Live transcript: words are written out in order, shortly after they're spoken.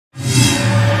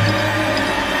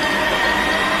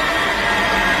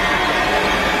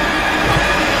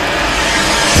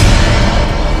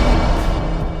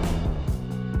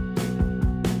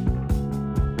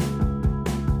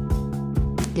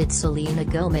Did Selena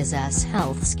Gomez's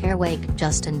health scare wake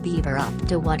Justin Bieber up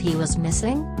to what he was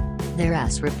missing?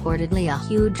 There's reportedly a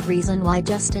huge reason why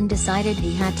Justin decided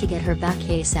he had to get her back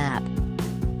ASAP.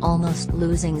 Almost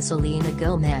losing Selena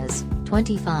Gomez,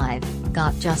 25,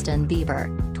 got Justin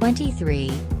Bieber, 23,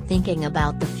 thinking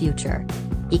about the future.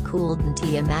 He couldn't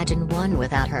imagine one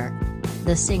without her.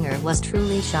 The singer was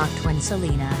truly shocked when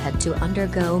Selena had to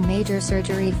undergo major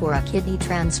surgery for a kidney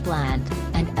transplant,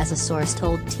 and as a source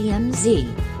told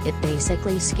TMZ, it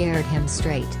basically scared him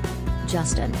straight.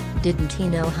 Justin, didn't he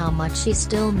know how much she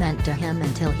still meant to him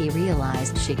until he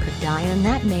realized she could die, and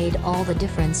that made all the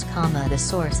difference, the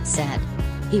source said.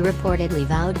 He reportedly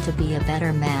vowed to be a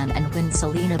better man and win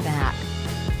Selena back.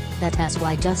 That's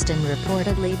why Justin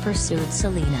reportedly pursued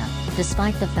Selena,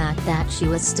 despite the fact that she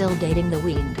was still dating the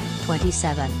weaned,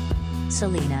 27.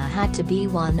 Selena had to be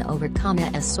won over,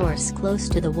 a source close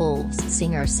to the Wolves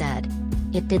singer said.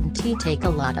 It didn't take a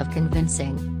lot of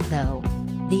convincing, though.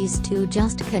 These two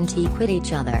just can't quit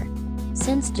each other.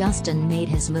 Since Justin made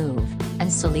his move,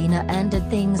 and Selena ended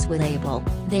things with Abel,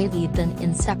 they've been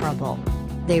inseparable.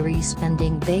 They were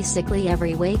spending basically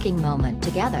every waking moment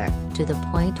together, to the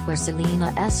point where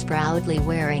Selena's proudly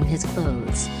wearing his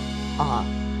clothes.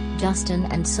 Justin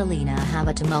and Selena have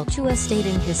a tumultuous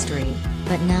dating history,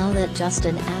 but now that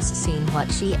Justin has seen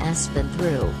what she has been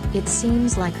through, it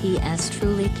seems like he is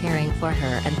truly caring for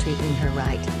her and treating her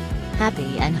right.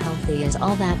 Happy and healthy is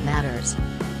all that matters.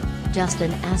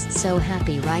 Justin is so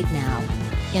happy right now.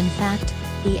 In fact,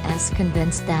 he is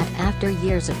convinced that after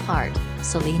years apart,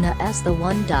 Selena is the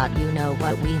one. You know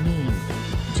what we mean.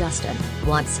 Justin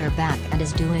wants her back and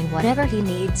is doing whatever he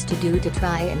needs to do to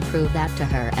try and prove that to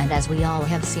her, and as we all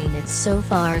have seen, it's so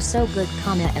far so good,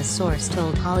 a source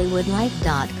told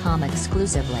HollywoodLife.com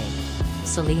exclusively.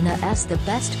 Selena is the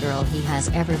best girl he has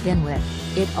ever been with,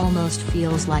 it almost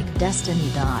feels like destiny.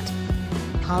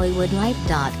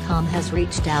 HollywoodLife.com has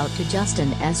reached out to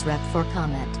Justin's rep for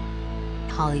comment.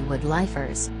 Hollywood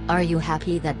Lifers, are you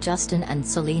happy that Justin and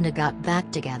Selena got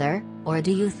back together, or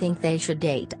do you think they should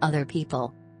date other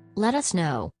people? Let us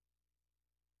know.